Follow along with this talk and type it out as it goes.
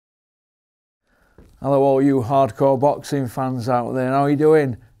Hello all you hardcore boxing fans out there, how are you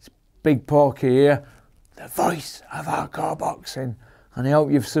doing? It's Big Porky here, the voice of hardcore boxing, and I hope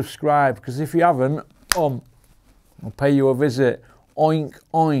you've subscribed, because if you haven't, I'll pay you a visit. Oink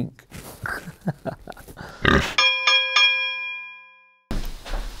oink.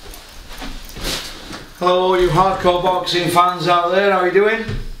 Hello all you hardcore boxing fans out there, how are you doing?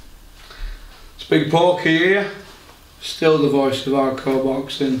 It's Big Porky here, still the voice of hardcore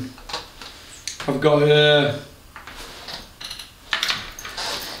boxing. I've got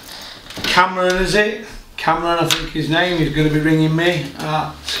Cameron, is it? Cameron, I think his name, is going to be ringing me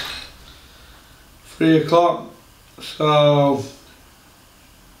at 3 o'clock. So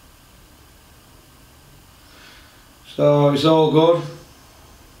it's all good.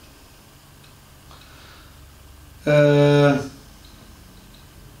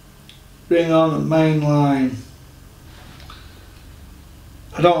 Ring on the main line.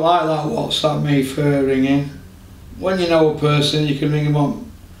 I don't like that WhatsApp me for ringing. When you know a person, you can ring them on.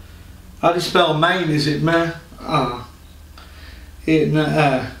 How do you spell main? Is it me? Ah.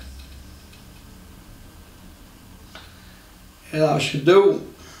 Yeah, that should do.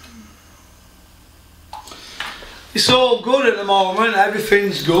 It's all good at the moment,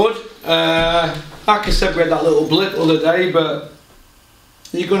 everything's good. Like I said, we had that little blip the other day, but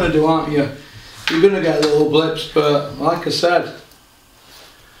you're going to do, aren't you? You're going to get little blips, but like I said,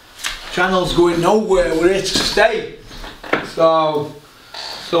 channel's going nowhere, we're here to stay. So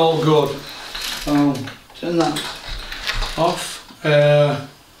it's all good. So turn that off.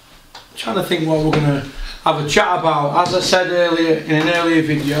 Trying to think what we're going to have a chat about. As I said earlier in an earlier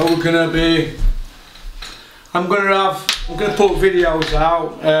video, we're going to be, I'm going to put videos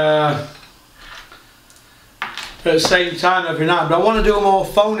out at the same time every night, but I want to do more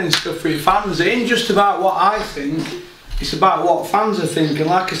phoning stuff for your fans. It ain't just about what I think, it's about what fans are thinking.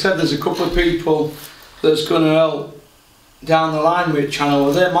 Like I said, there's a couple of people that's going to help down the line with the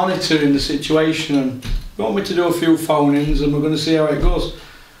channel. They're monitoring the situation and they want me to do a few phone-ins, and we're going to see how it goes.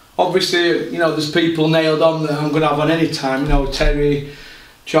 Obviously, you know, there's people nailed on that I'm going to have on any time. You know, Terry,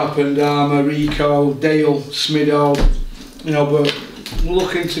 Chop and Dharma, Rico, Dale, Smido. You know, but we're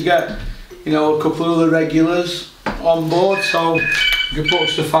looking to get, you know, a couple of other regulars on board, so you can put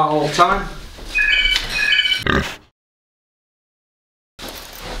stuff out all the time.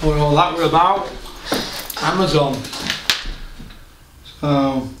 What all that we're about? Amazon.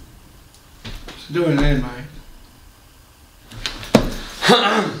 So, what's it doing here, mate?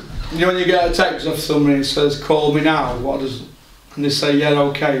 You know when you get a text off somebody, it says call me now, and they say yeah,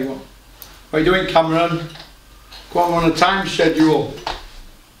 okay, what are you doing, Cameron? Go on a time schedule.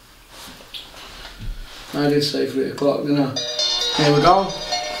 I did say 3 o'clock, didn't I? Here we go.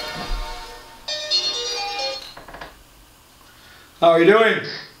 How are you doing?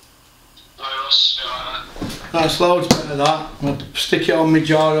 Hi Ross, you alright? That's loads better that. I'm going to stick it on my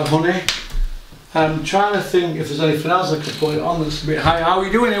jar of honey. I'm trying to think if there's anything else I could put it on that's a bit high. How are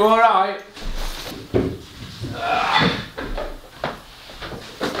you doing? Are you alright?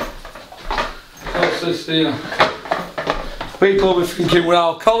 What's this here? People will be thinking we're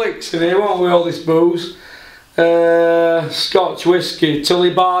alcoholics in here, won't we, all this booze? Scotch whiskey,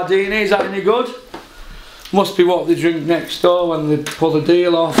 Tully Bardini, is that any good? Must be what they drink next door when they pull the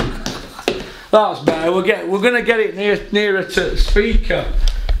deal off. That's better. We're going to get it nearer to the speaker.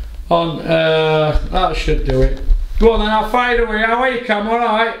 On that should do it. Go on then, I'll fire away. How are you, Cam? All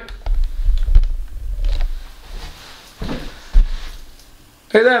right?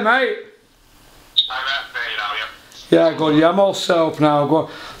 Hey there, mate. Yeah, good. Yeah, I'm all set up now. Go on.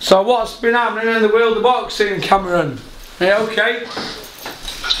 So what's been happening in the world of boxing, Cameron? Are you okay?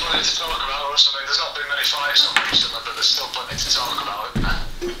 There's plenty to talk about, Ross. I mean, there's not been many fights on recently, but there's still plenty to talk about, isn't there?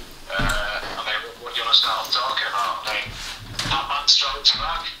 I mean, what do you want to start off talking about? I mean, Batman strikes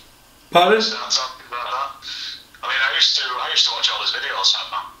back. Pardon? Start talking about that. I mean, I used to watch all his videos,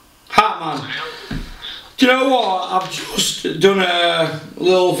 Hatman. Do you know what? I've just done a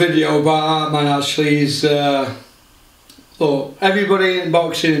little video about Hatman. Actually, he's look, everybody in the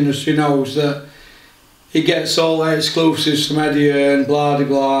boxing industry knows that he gets all the exclusives from Eddie and blah de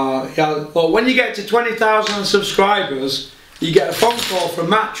blah. Yeah, but when you get to 20,000 subscribers, you get a phone call from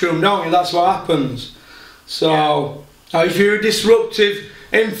Matchroom, don't you? That's what happens. So, if you're a disruptive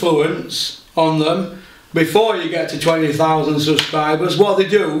influence on them before you get to 20,000 subscribers, what they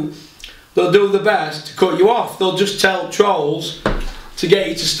do, they'll do the best to cut you off. They'll just tell trolls to get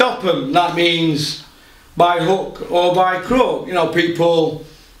you to stop them. That means by hook or by crook. You know, people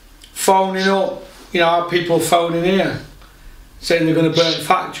phoning up, you know, people phoning here saying they're going to burn the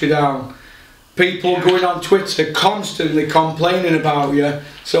factory down. People going on Twitter constantly complaining about you.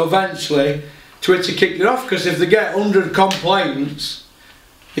 So eventually Twitter kicked it off, because if they get 100 complaints,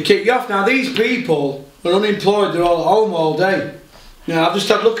 they kick you off. Now these people are unemployed, they're all at home all day. Now I've just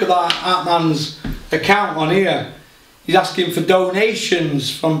had a look at that man's account on here. He's asking for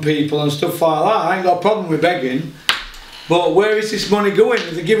donations from people and stuff like that. I ain't got a problem with begging. But where is this money going?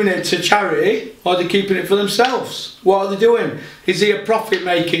 Are they giving it to charity, or are they keeping it for themselves? What are they doing? Is he a profit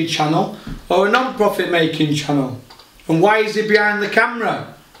making channel or a non-profit making channel? And why is he behind the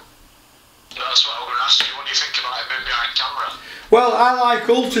camera? That's what I'm going to ask you. What do you think about him being behind camera? Well, I like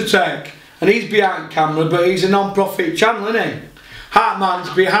Ultratech, and he's behind camera, but he's a non-profit channel, isn't he? Heartman's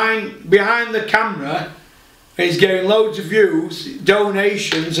behind the camera, and he's getting loads of views,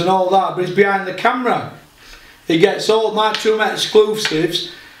 donations and all that, but he's behind the camera. He gets all maximum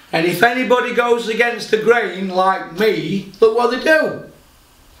exclusives, and if anybody goes against the grain like me, look what they do.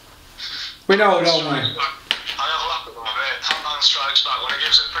 We know, don't we? I have a laugh at him a bit. Heartman strikes back. When he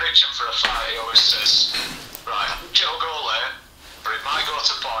gives a prediction for a fight, he always says, right, I think it'll go late, but it might go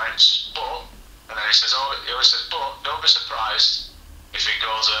to points, but, and then he says, he always says, but don't be surprised if it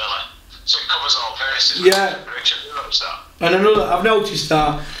goes early. So it covers all bases. Yeah. Prediction. You notice that? And I've noticed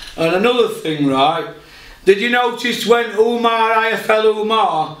that. And another thing, right? Did you notice when IFL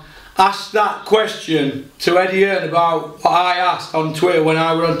Umar asked that question to Eddie Hearn about what I asked on Twitter when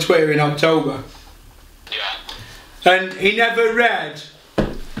I were on Twitter in October? Yeah. And he never read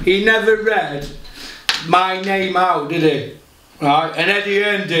my name out, did he? Right? And Eddie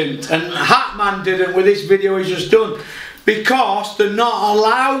Hearn didn't. And Hatman didn't with this video he's just done. Because they're not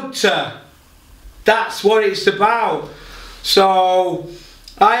allowed to. That's what it's about. So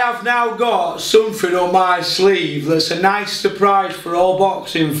I have now got something on my sleeve that's a nice surprise for all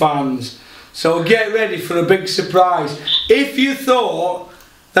boxing fans. So get ready for a big surprise. If you thought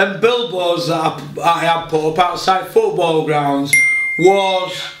them billboards that I had put up outside football grounds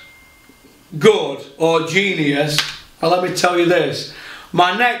was good or genius, well, let me tell you this.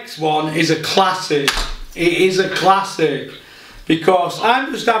 My next one is a classic. It is a classic. Because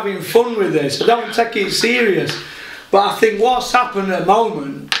I'm just having fun with this. I don't take it serious. But I think what's happened at the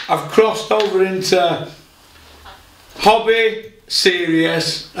moment, I've crossed over into hobby,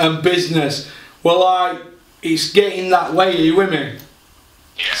 serious and business. Well, it's getting that way, are you with me?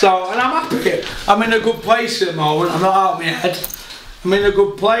 Yeah. So, and I'm happy. I'm in a good place at the moment. I'm not out of my head. I'm in a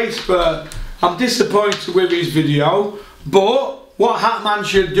good place, but I'm disappointed with his video. But what Hatman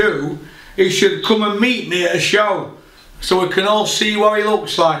should do, he should come and meet me at a show, so we can all see what he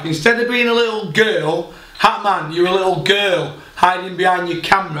looks like. Instead of being a little girl, Hatman, you're a little girl hiding behind your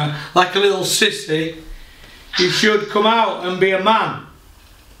camera like a little sissy. You should come out and be a man.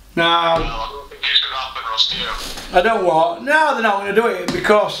 Now, Well, I don't think it's going to happen, Rusty. I don't want. No, they're not going to do it,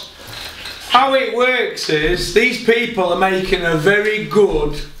 because how it works is these people are making a very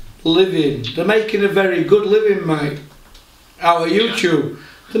good living. They're making a very good living, mate, out of YouTube.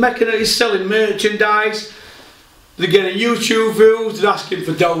 They're making it, he's selling merchandise. They're getting YouTube views, they're asking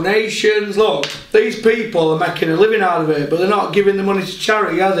for donations. Look, these people are making a living out of it, but they're not giving the money to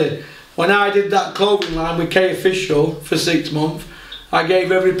charity, are they? When I did that clothing line with K Official for 6 months, I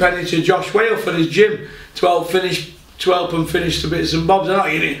gave every penny to Josh Whale for his gym to help him finish the bits and bobs. I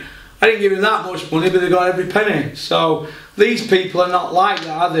didn't give him that much money, but they got every penny. So these people are not like that,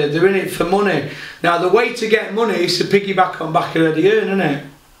 are they? They're in it for money. Now the way to get money is to piggyback on back of Eddie Hearn, isn't it?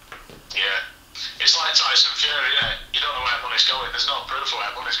 Yeah. It's like Tyson Fury, yeah. You don't know where money's going. There's no proof of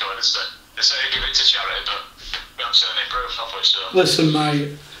where money's going, is there? They say give it to charity, but we haven't seen any proof of it, so. Listen,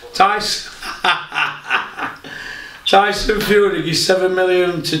 mate. Tyson Fury gives 7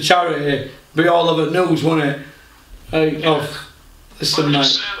 million to charity. Be all over the news, won't it? Hey, Yeah. Listen, Well, mate.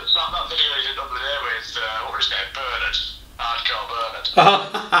 just that video you did the other day with, what was his name? Bernard. Hardcore Bernard.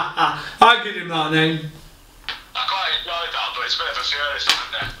 I give him that name. I quite enjoyed that, but it's a bit of a Fury thing,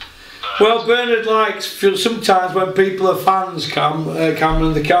 isn't it? Well, Bernard likes sometimes when people are fans,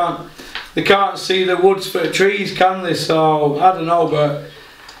 Cameron, they can't see the woods for the trees, can they? So I don't know, but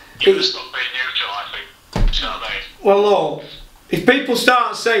You just stop being neutral, I think. Do you know what I mean? well, look, if people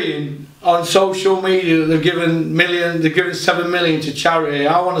start saying on social media that they've given 7 million to charity,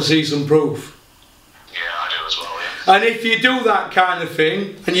 I want to see some proof. Yeah, I do as well, yeah. And if you do that kind of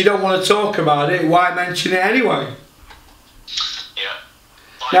thing and you don't want to talk about it, why mention it anyway? Yeah.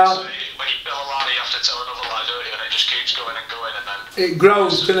 Like, Now, so when you tell a lie, you have to tell another lie, don't you? And it just keeps going and going, and then... it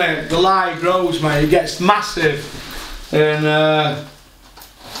grows, doesn't it? The lie grows, mate. It gets massive. And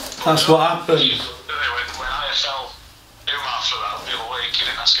that's what happens. When IFL Umar threw out the other week, he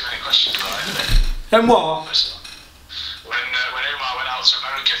didn't ask him any questions about it, did he? And what? When Umar went out to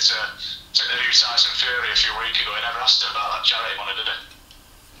America to interview Tyson Fury a few weeks ago, he never asked him about that charity money, did he?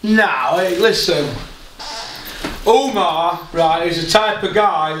 Now, hey, listen. Umar, right, is the type of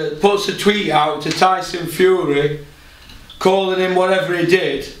guy that puts a tweet out to Tyson Fury, calling him whatever he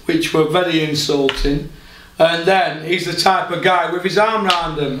did, which were very insulting, and then he's the type of guy with his arm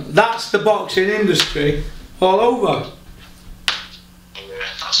round him. That's the boxing industry all over.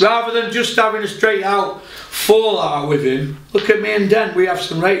 Rather than just having a straight out fallout with him. Look at me and Den, we have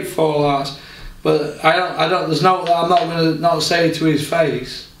some great fallouts, but I'm not going to not say it to his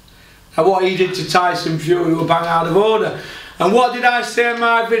face. And what he did to Tyson Fury were bang out of order. And what did I say in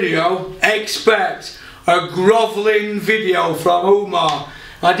my video? Expect a grovelling video from Umar.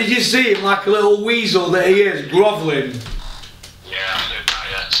 Now, did you see him like a little weasel that he is, grovelling? Yeah, I did that,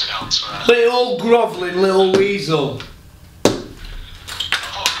 yeah. It's announcement. Little grovelling little weasel. Are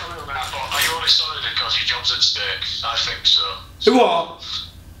you only sorry because your job's at stake? I think so. What?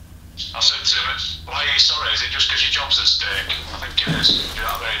 I said to him, why are you sorry? Is it just because your job's at stake? I think it is. You know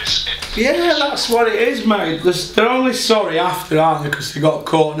what I mean? Yeah, that's what it is, mate. They're only sorry after, aren't they? Because they got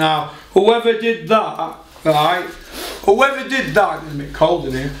caught. Now, whoever did that, right? Whoever did that, it's a bit cold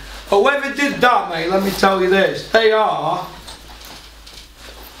in here. Whoever did that, mate, let me tell you this. They are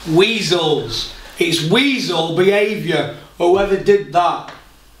weasels. It's weasel behaviour. Whoever did that.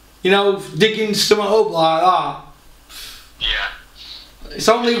 You know, digging something up like that. Yeah. It's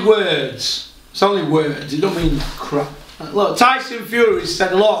only words. It's only words. It don't mean crap. Look, Tyson Fury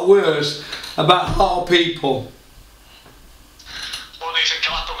said a lot worse about a lot of people. What do you think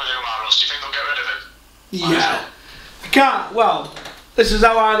will happen with Umar? Do you think they'll get rid of him? Yeah. I can't. Well, this is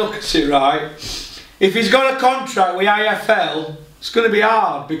how I look at it, right? If he's got a contract with IFL, it's going to be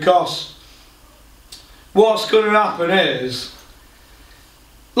hard because what's going to happen is,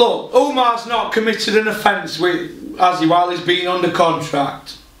 look, Umar's not committed an offence while he's been under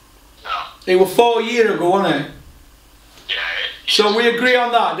contract. No. It was 4 years ago, wasn't it? Yeah. So we agree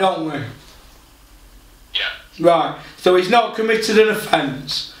on that, don't we? Yeah. Right. So he's not committed an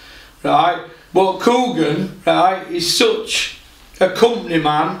offence, right? But Coogan, right, is such a company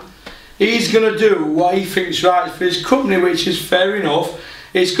man. He's going to do what he thinks right for his company, which is fair enough.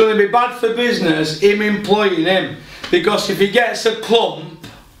 It's going to be bad for business, him employing him. Because if he gets a clump,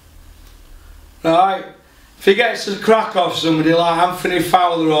 right, if he gets a crack off somebody like Anthony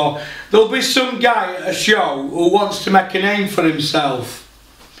Fowler, or there'll be some guy at a show who wants to make a name for himself.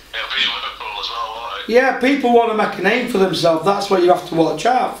 It'll be Liverpool as well, won't it? Yeah, people want to make a name for themselves. That's what you have to watch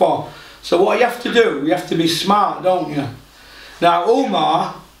out for. So what you have to do, you have to be smart, don't you? Now,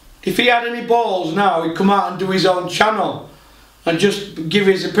 Umar, if he had any balls now, he'd come out and do his own channel and just give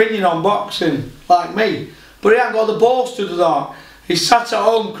his opinion on boxing, like me. But he ain't got the balls to do that. He sat at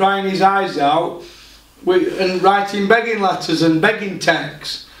home crying his eyes out and writing begging letters and begging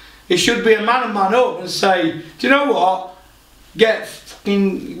texts. He should be a man up and say, do you know what? Get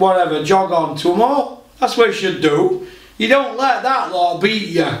fucking whatever, jog on to them all. That's what he should do. You don't let that lot beat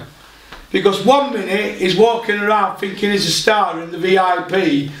you. Because 1 minute he's walking around thinking he's a star in the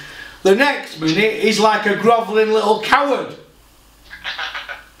VIP. The next minute he's like a grovelling little coward.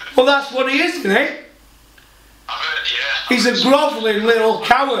 Well, that's what he is, isn't he? He's a grovelling little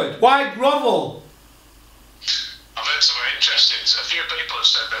coward. Why grovel? I've heard something interesting. A few people have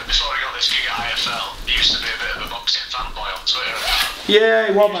said that before he got this gig at IFL, he used to be a bit of a boxing fanboy on Twitter. Yeah,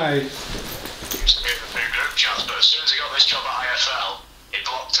 he was, mate. He used to be in the big group chats, but as soon as he got this job at IFL, he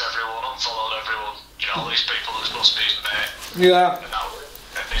blocked everyone, unfollowed everyone. You know, all these people that were supposed to be his mate. Yeah.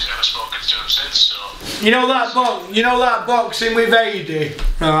 And he's never spoken to him since. So. You know that boxing with AD,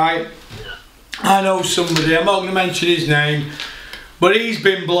 right? Yeah. I know somebody. I'm not going to mention his name, but he's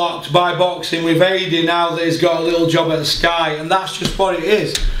been blocked by boxing with AD now that he's got a little job at Sky, and that's just what it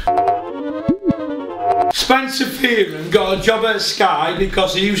is. Spencer Fearon got a job at Sky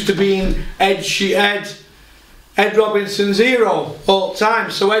because he used to be in Ed Robinson's hero all the time.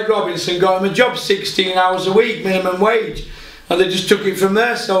 So Ed Robinson got him a job 16 hours a week, minimum wage. And they just took it from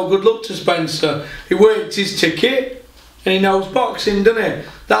there, so good luck to Spencer. He worked his ticket and he knows boxing, doesn't he?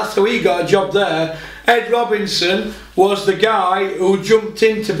 That's how he got a job there. Ed Robinson was the guy who jumped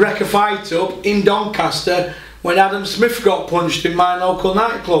in to break a fight up in Doncaster when Adam Smith got punched in my local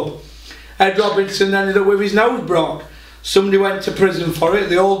nightclub. Ed Robinson ended up with his nose broke. Somebody went to prison for it,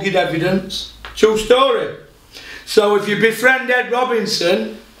 they all give evidence. True story. So if you befriend Ed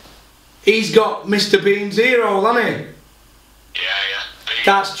Robinson, he's got Mr. Bean's hero, hasn't he? Yeah.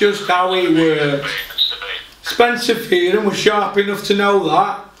 That's just how it works. Spencer Fearon was sharp enough to know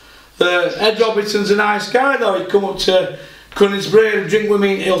that. Ed Robinson's a nice guy though. He'd come up to Conisbray and drink with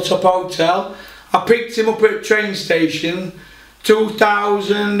me in Hilltop Hotel. I picked him up at the train station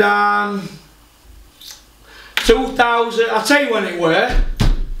 2000, I'll tell you when it were.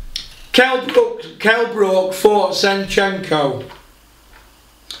 Kell Brook fought Senchenko,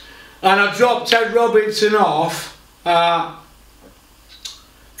 and I dropped Ed Robinson off.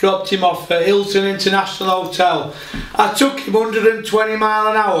 Dropped him off at Hilton International Hotel. I took him 120 mile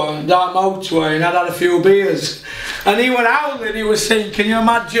an hour down motorway, and I'd had a few beers, and he went out and he was saying, "Can you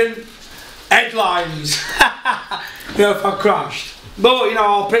imagine headlines?" You know, if I crashed. But you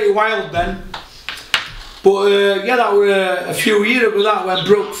know, pretty wild then. But yeah, that was a few years ago, that when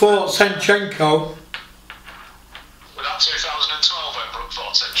Brook fought Senchenko. Was that 2012 when Brook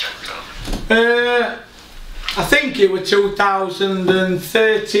fought Senchenko? I think it was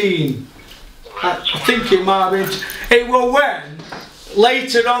 2013. I think it might have been. It was when,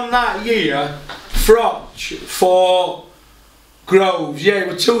 later on that year, Froch fought Groves. Yeah, it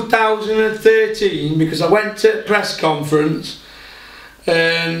was 2013, because I went to a press conference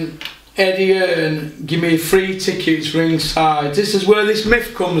and Eddie Hearn gave me free tickets ringside. This is where this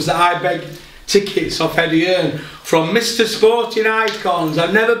myth comes that I begged tickets off Eddie Hearn. From Mr. Sporting Icons,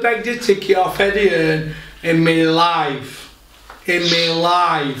 I've never begged a ticket off Eddie Hearn in my life. In my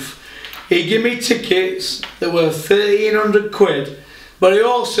life. He gave me tickets that were 1,300 quid, but he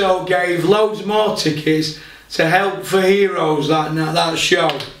also gave loads more tickets to Help for Heroes that show.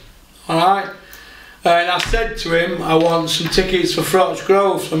 Alright? And I said to him, I want some tickets for Froch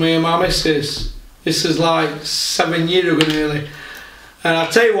Grove for me and my missus. This is like 7 years ago nearly. And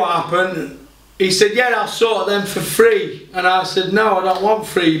I'll tell you what happened. He said, yeah, I'll sort them for free. And I said, no, I don't want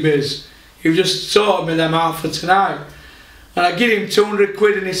freebies. You've just sorted me them out for tonight. And I give him 200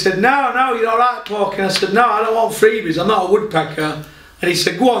 quid, and he said, no, you're alright, Porky. And I said, no, I don't want freebies, I'm not a woodpecker. And he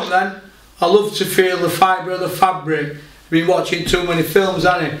said, go on then. I love to feel the fibre of the fabric. Been watching too many films,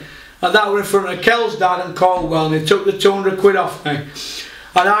 hasn't he? And that was in front of Kell's dad and Caldwell, and he took the 200 quid off me.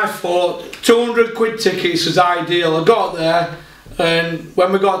 And I thought 200 quid tickets was ideal. I got there, and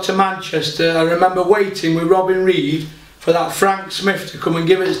when we got to Manchester, I remember waiting with Robin Reed for that Frank Smith to come and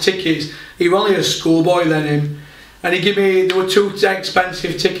give us tickets. He was only a schoolboy then, him. And he gave me, there were 2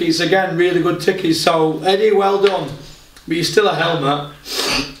 expensive tickets again, really good tickets. So Eddie, well done. But you're still a helmet.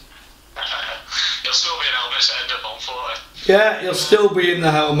 You'll still be in helmets at end of 140. Yeah, he'll still be in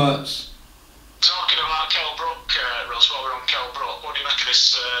the helmets. Talking about Kell Brook, Ross, while we're on Kell Brook, what do you make of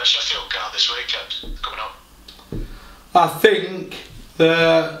this Sheffield card this weekend coming up? I think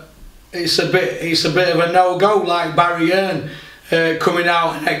that it's a bit of a no-go, like Barry Hearn coming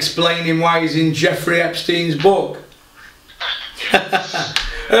out and explaining why he's in Jeffrey Epstein's book.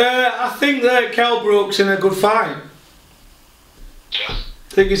 I think that Kell Brook's in a good fight. Yeah. I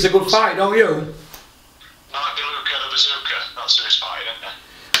think it's a good fight, don't you? Might be Luca the Bazooka, that's who he's fighting, isn't it?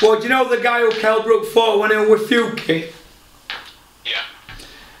 Well, do you know the guy who Kell Brook fought when he was with Fuki? Yeah.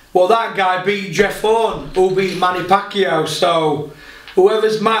 Well, that guy beat Jeff Horn, who beat Manny Pacquiao, so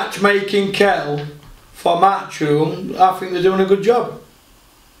whoever's matchmaking Kell for Matchroom, I think they're doing a good job.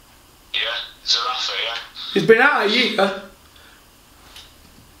 Yeah, Zarafa, yeah. He's been out a year.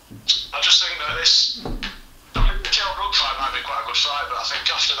 I just think that this, I think the Kell Brook fight might be quite a good fight, but I think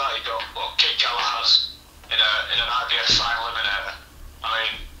after that you got Kid Galahad in an IBF final eliminator. I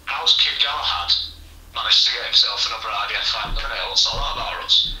mean, how's Kid Galahad managed to get himself another IBF final eliminator? What's all that about,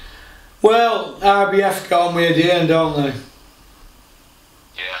 Russ? Well, IBF got on with the end, don't they?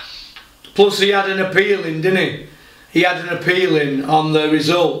 Yeah. Plus he had an appealing, didn't he? He had an appealing on the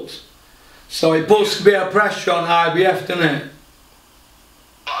results. So it puts a bit of pressure on IBF, doesn't it?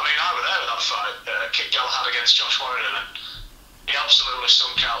 But I mean, I was there with that fight, Kid Galahad against Josh Warren, and he absolutely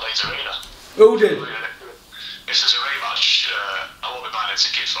stunk out Leeds Arena. Who did? If there's a rematch, I won't be buying a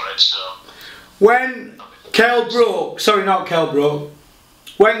ticket for it, so... When Kell Brook, sorry, not Kell Brook,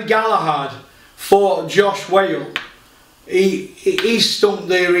 when Galahad fought Josh Whale, he stunk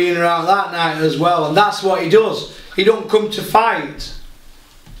the arena out that night as well, and that's what he does. He don't come to fight.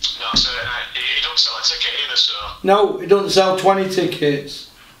 No, so he don't sell a ticket either, so... No, he doesn't sell 20 tickets.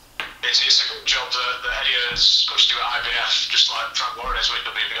 It's a good job that Eddie has pushed through at IBF, just like Frank Warren is with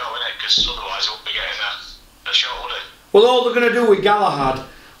WBO, isn't it? Because otherwise he wouldn't be getting a shot, would he? Well, all they're going to do with Galahad,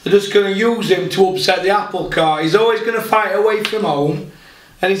 they're just going to use him to upset the apple cart. He's always going to fight away from home,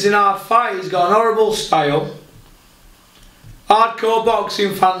 and he's in a hard fight. He's got an horrible style. Hardcore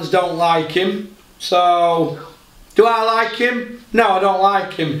boxing fans don't like him. So, do I like him? No, I don't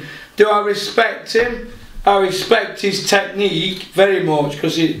like him. Do I respect him? I respect his technique very much,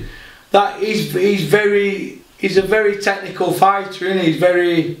 because he's a very technical fighter, isn't he? He's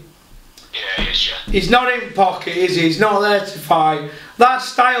very... Yeah, he is, yeah. He's not in pocket, is he? He's not there to fight. That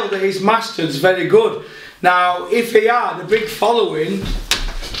style that he's mastered is very good. Now, if he had a big following,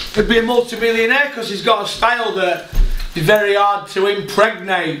 he'd be a multi-millionaire, because he's got a style that is very hard to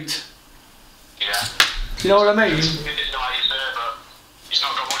impregnate. Yeah. You know what I mean? Like you say, but he's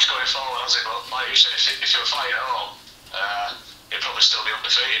not got much going forward, has he? But like you said, if you were fighting at home, he'd probably still be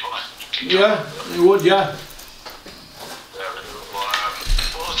undefeated, wouldn't he? Yeah, he would, yeah.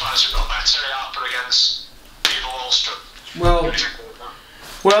 What other fights we've got there? Terry Harper against Eva Wallström.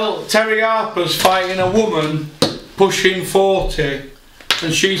 Well, Terry Harper's fighting a woman pushing 40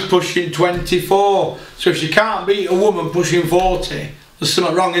 and she's pushing 24. So if she can't beat a woman pushing 40, there's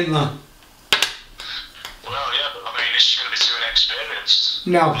something wrong, isn't there? Well, yeah, but I mean, is she going to be too inexperienced?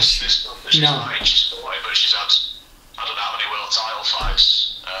 No. She's fighting, she's 40, but she's had, I don't know how many world title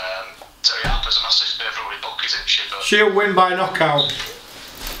fights. Terry Harper's a massive favourite with bookies, isn't she? But She'll win by knockout.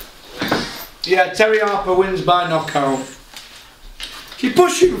 Yeah, Terry Harper wins by knockout. She's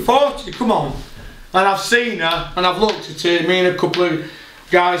pushing 40, come on. And I've seen her, and I've looked at it, me and a couple of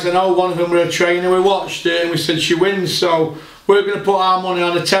guys, I know one of them were a trainer, we watched it and we said she wins, so we're going to put our money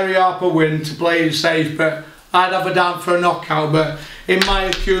on a Terry Harper win to play it safe, but I'd have her down for a knockout, but in my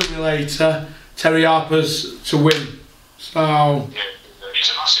accumulator, Terry Harper's to win. So... yeah,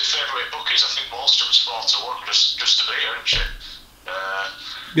 he's a massive favourite with bookies. I think Wallström's 4-1 just to beat her, isn't she?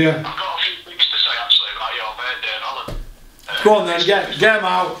 Yeah. I've got a few things to say actually about your mate, Dane Holland. Go on then, get him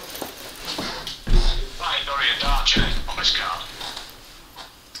out. Right, Dorian Darch on this card.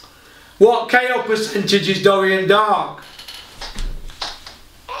 What KO percentage is Dorian Dark?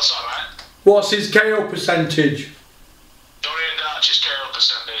 What's that, mate? What's his KO percentage? Dorian Darch's KO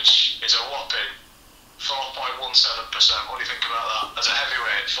percentage is a whopping 4.17%. What do you think about that? As a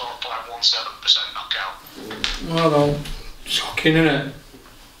heavyweight, 4.17% knockout. Well, shocking, isn't it?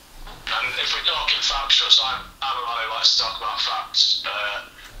 And if we're talking facts, I'm a man who likes to talk about facts.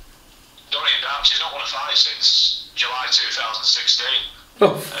 Dorian Darch, he's not won a fight since July 2016.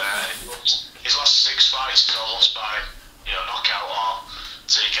 Oh. His last 6 fights he's all lost by knockout or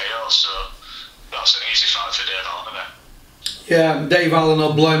TKO, so that's an easy fight for Dave Allen, isn't it? Yeah, Dave Allen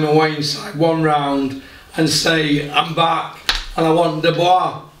will blow him away inside 1 round and say, I'm back and I want the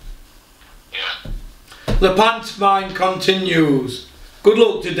bar. Yeah. The pantomime continues. Good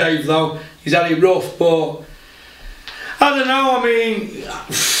luck to Dave though, he's had it rough, but I don't know, I mean,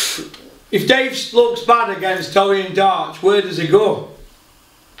 if Dave looks bad against Dorian Darch, where does he go?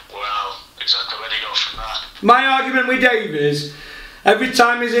 Well, exactly, where do you go from there? My argument with Dave is, every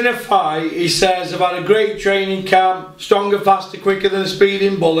time he's in a fight, he says, I've had a great training camp, stronger, faster, quicker than a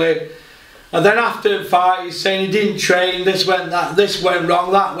speeding bullet. And then after the fight, he's saying he didn't train, this went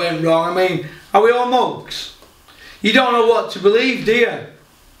wrong, that went wrong. I mean, are we all mugs? You don't know what to believe, do you?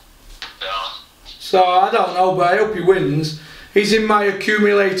 No. So, I don't know, but I hope he wins. He's in my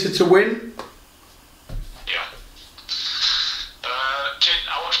accumulator to win. Yeah.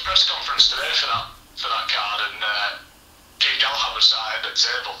 I watched a press conference today for that card, and Keith Gallagher was sat at the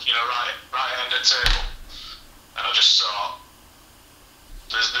table, right end of the table. And I just thought,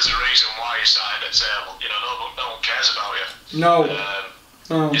 there's a reason why you sat at the table. No one cares about you. No.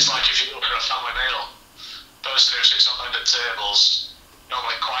 No. It's like if you look at a family meal, the person who sits on the end of tables,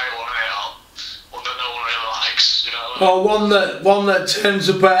 normally quiet one, one that no one really likes, Or one that turns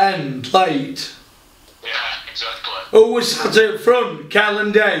up at end, late. Yeah, exactly. Who was sat at front, Kel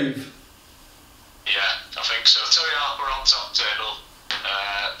and Dave? Yeah, I think so. Terry Harper on top table,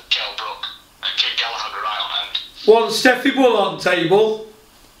 Kel Brook, and Keith Gallagher right on end. Was Steffi Bull on table?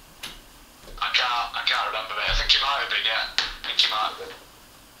 I can't remember, mate. I think he might have been, yeah. I think he might have been.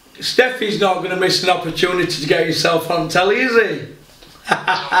 Steffi's not going to miss an opportunity to get himself on telly, is he?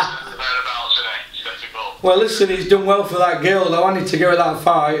 Well, listen, he's done well for that girl, though. I need to go with that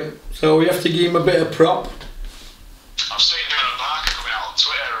fight, so we have to give him a bit of prop. I've seen Darren Barker coming out on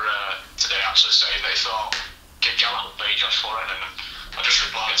Twitter today, actually saying they thought Kid Gallagher would beat Josh Warren, and I just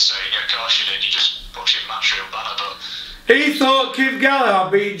replied saying, yeah, of course you did. You just pushed him matchroom banner, but he thought Kid Gallagher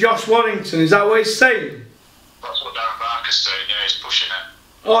beat Josh Warrington. Is that what he's saying? That's what Darren Barker's saying. Yeah, he's pushing it.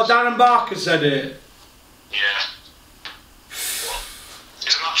 Oh, Darren Barker said it. Yeah. Well,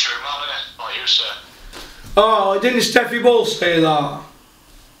 he's a matchroom man, isn't he? Like you said. Oh, didn't Steffi Bull say that? No,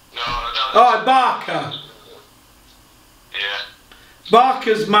 Oh, Barker. Yeah.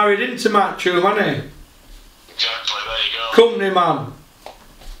 Barker's married into Matchroom, hasn't he? Exactly, there you go. Company man.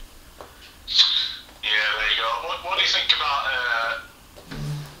 Yeah, there you go. What do you think about,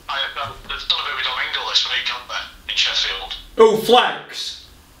 they've done a bit with Domingo this week, haven't they, in Sheffield? Oh, Flex.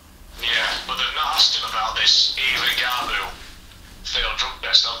 Yeah, but they've not asked him about this Ethan Garbu failed drug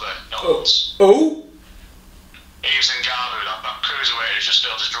test, have they? Not once. Oh? Ethan Garbu, that cruiserweight who's just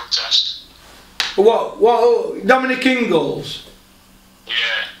failed his drug test. What, Dominic Ingalls?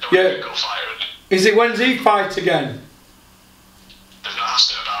 Yeah, Dominic Ingalls fighter. Is it when's he fight again? They've not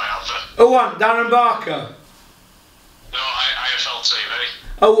asked him about it, have they? Who won? Darren Barker? No, IFL TV.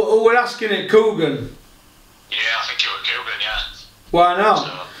 Oh, we're asking it Coogan? Yeah, I think it was Coogan, yeah. Why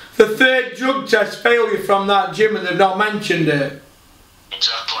not? The third drug test failure from that gym and they've not mentioned it.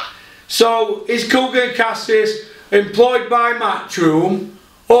 Exactly. So, is Coogan Cassius employed by Matchroom,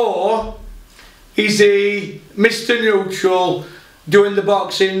 or is he Mr. Neutral doing the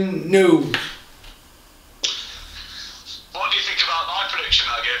boxing news? What do you think about my prediction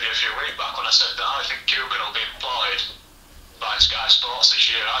that I gave you a few weeks back when I said that I think Coogan will be employed by Sky Sports this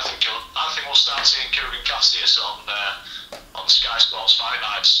year? I think we'll start seeing Coogan Cassius on Sky Sports fight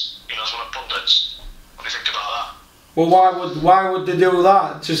nights, you know, as one of the pundits. What do you think about that? Well, why would they do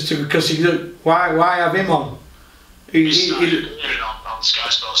that? Because why have him on? He's started appearing on Sky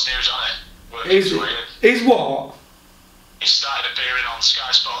Sports News, hasn't he? He's what? He started appearing on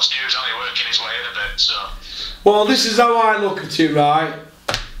Sky Sports News, hasn't he? Working his way in a bit, so. Well, this is how I look at it, right?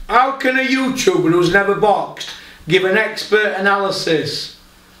 How can a YouTuber who's never boxed give an expert analysis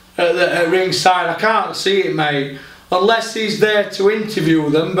at ringside? I can't see it, mate. Unless he's there to interview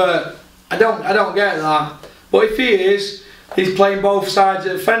them, but I don't get that. But if he is, he's playing both sides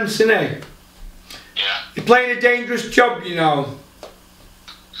of the fence, isn't he? Yeah. He's playing a dangerous job, you know.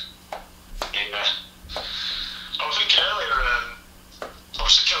 Yeah. I was thinking earlier,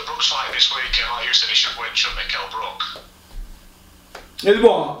 obviously Kell Brook's fighting this weekend, like you said, he should win, shouldn't he, Kell Brook? Is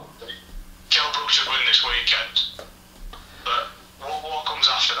what? Kell Brook should win this weekend. But what comes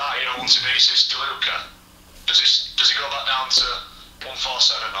after that, you know, once he beats this DeLuca? Does he go back down to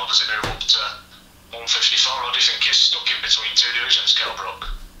 147 or does he move up to 154, or do you think he's stuck in between two divisions, Kell Brook?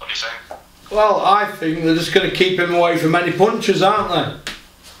 What do you think? Well, I think they're just going to keep him away from any punches, aren't they?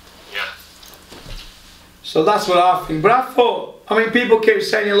 Yeah. So that's what I think. But I mean, people keep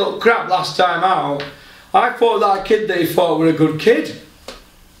saying he looked crap last time out. I thought that kid that he fought was a good kid.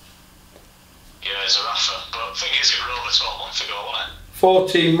 Yeah, he's a raffer. But the thing is, it was over 12 months ago, wasn't it?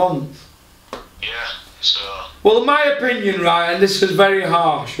 14 months. Yeah, so. Well, in my opinion, right, and this is very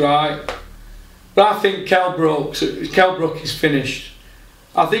harsh, right, but I think Kell Brook is finished.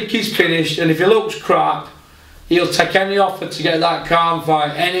 I think he's finished, and if he looks crap, he'll take any offer to get that Khan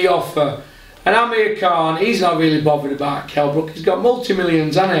fight, any offer. And Amir Khan, he's not really bothered about Kell Brook. He's got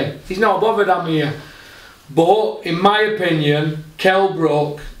multi-millions, hasn't he? He's not bothered, Amir. But, in my opinion, Kell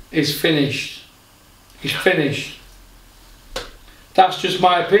Brook is finished. He's finished. That's just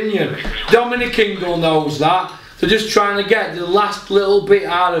my opinion. Dominic Ingle knows that. They're just trying to get the last little bit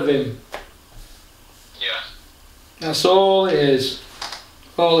out of him. Yeah. That's all it is.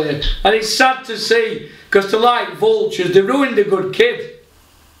 All it is. And it's sad to see, because they're like vultures, they ruined a good kid.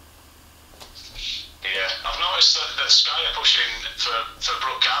 Yeah, I've noticed that Sky are pushing for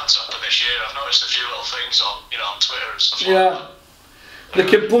Brook Khan's up this year. I've noticed a few little things on Twitter and stuff like that. They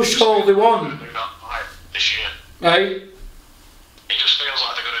can push all they want. This year. Right? It just feels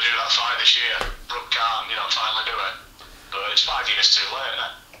like they're going to do that fight this year. Brook Khan, finally do it. But it's 5 years too late,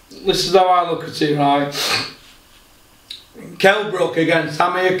 isn't it? This is how I look at it, right? Kell Brook against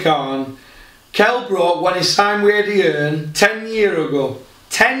Amir Khan. Kell Brook, when he signed with Eddie Hearn 10 years ago.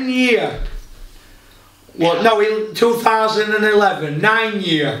 10 years. Well, no, in 2011, 9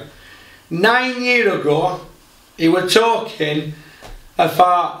 years. 9 years ago, he was talking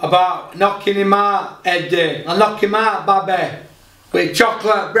about knocking him out, Eddie. I'll knock him out, Babby. With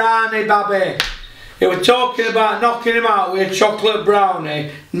chocolate brownie, Babby. He was talking about knocking him out with a chocolate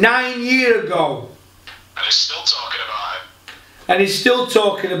brownie 9 years ago. And he's still talking about it. And he's still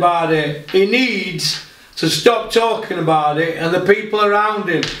talking about it. He needs to stop talking about it, and the people around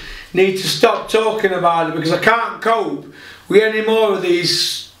him need to stop talking about it, because I can't cope with any more of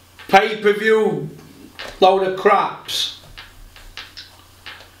these pay-per-view load of craps.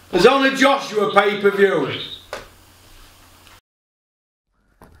 There's only Joshua pay-per-view.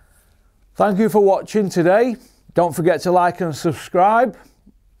 Thank you for watching today. Don't forget to like and subscribe,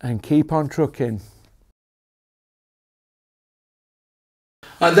 and keep on trucking.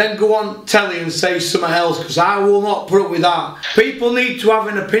 And then go on telly and say something else, because I will not put up with that. People need to have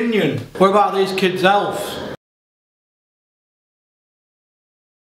an opinion. What about these kids' health?